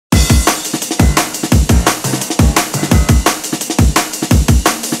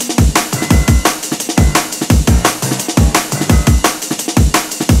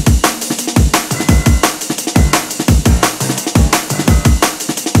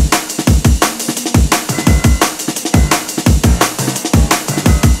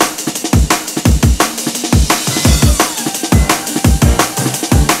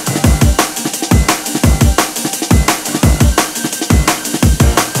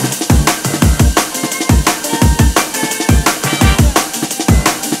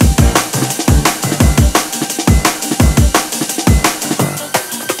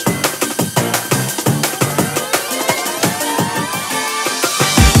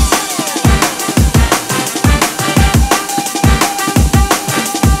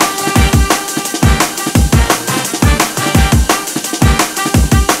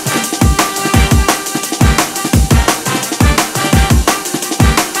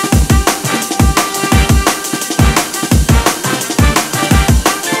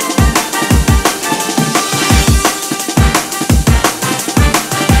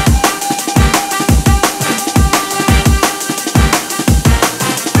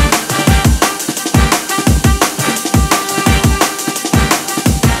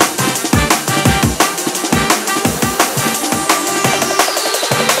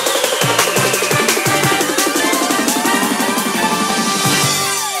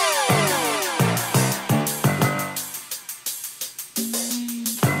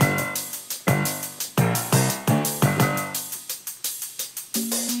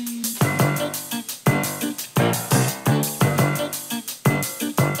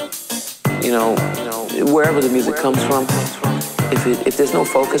wherever the music comes from, if there's no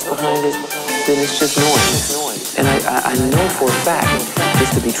focus behind it, then it's just noise. And I know for a fact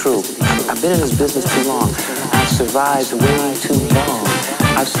this to be true. I've been in this business too long. I've survived way too long.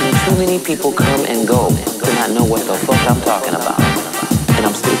 I've seen too many people come and go to not know what the fuck I'm talking about. And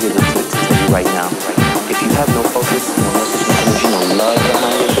I'm still here to tell you right now. If you have no focus, no message, no energy, no love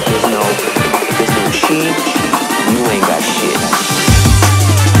behind it, if there's no chi, you ain't got shit.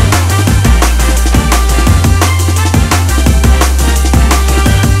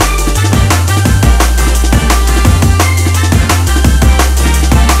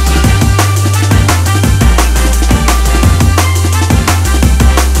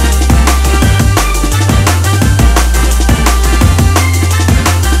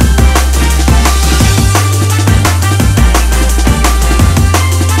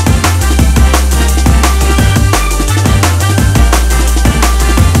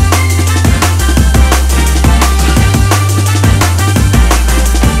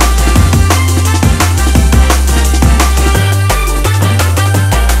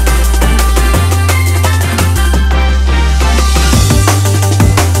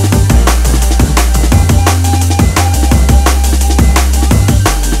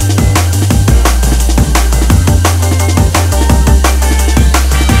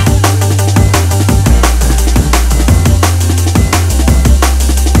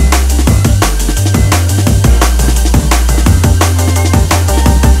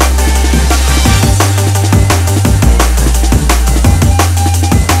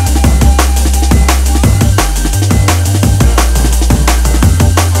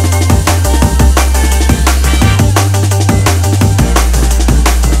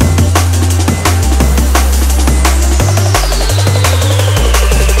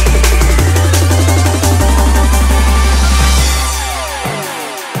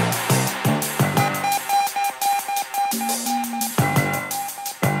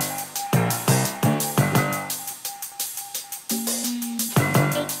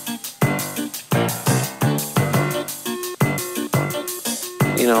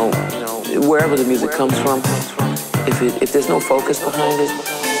 Wherever the music comes from, if there's no focus behind it,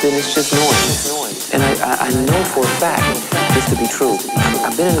 then it's just noise. And I know for a fact this to be true.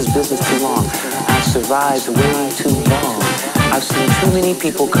 I've been in this business too long. I've survived way too long. I've seen too many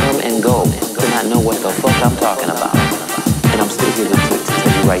people come and go to not know what the fuck I'm talking about. And I'm still here to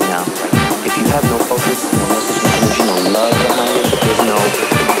tell you right now. If you have no focus, no message, no energy, no love behind it, if there's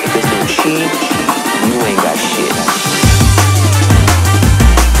no chi, you ain't got shit.